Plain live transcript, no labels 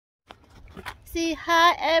Say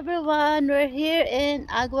hi everyone, we're here in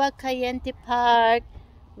Agua Caliente Park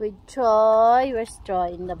with Troy. Where's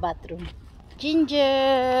Troy? In the bathroom.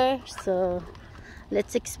 Ginger. So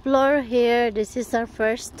let's explore here. This is our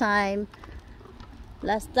first time.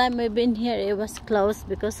 Last time we've been here it was closed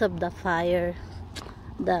because of the fire.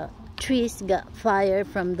 The trees got fire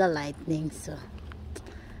from the lightning. So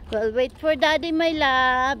we'll wait for Daddy, my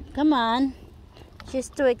love. Come on. She's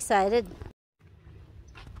too excited.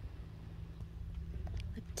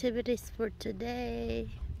 Activities for today,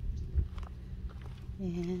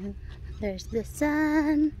 and there's the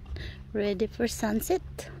sun ready for sunset,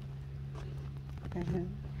 and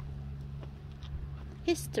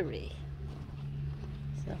history.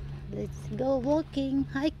 So let's go walking,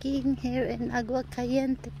 hiking here in Agua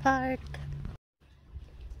Caliente Park.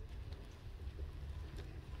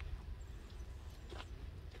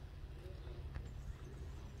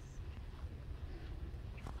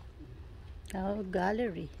 Oh,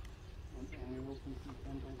 gallery.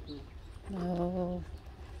 Oh,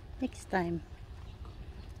 next time.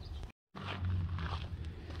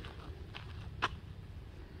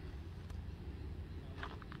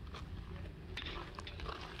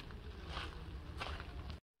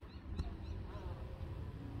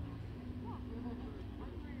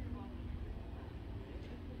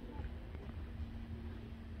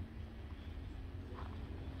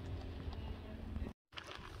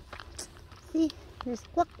 See, there's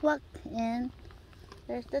quack quack, and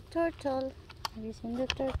there's the turtle. Have you seen the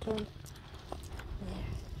turtle? There.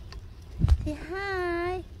 Say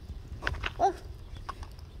hi. Oh,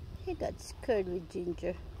 he got scared with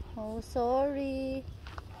Ginger. Oh, sorry.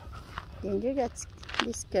 Ginger got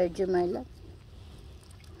scared you, my love.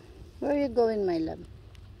 Where are you going, my love?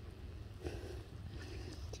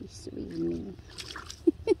 She's swimming.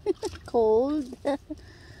 Cold.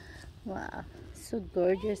 Wow, so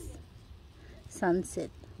gorgeous. Sunset.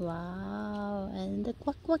 Wow, and the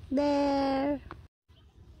quack quack there.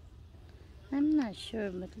 I'm not sure,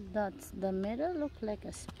 but that's the middle look like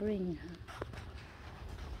a spring,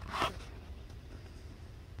 huh?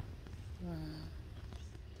 Wow,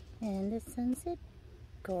 and the sunset,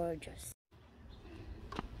 gorgeous.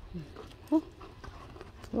 Oh,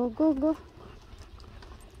 go go go.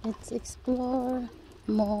 Let's explore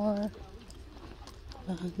more.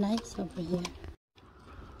 Nice over here.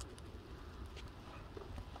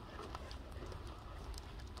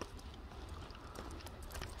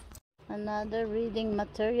 Another reading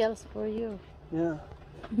materials for you. Yeah.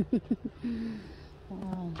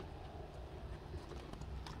 Wow.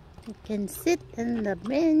 You can sit on the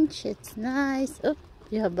bench. It's nice. Oh,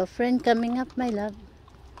 you have a friend coming up, my love.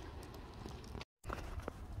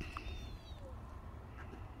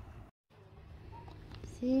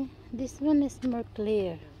 See, this one is more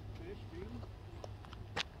clear.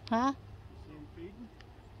 Huh?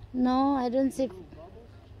 No, I don't see.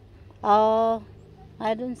 Oh,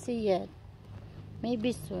 I don't see yet.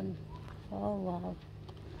 Maybe soon. Oh wow,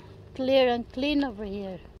 clear and clean over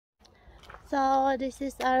here. So this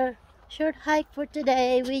is our short hike for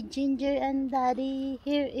today with Ginger and Daddy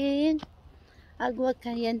here in Agua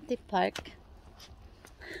Caliente Park.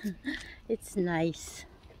 It's nice.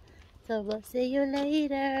 So we'll see you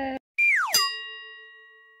later.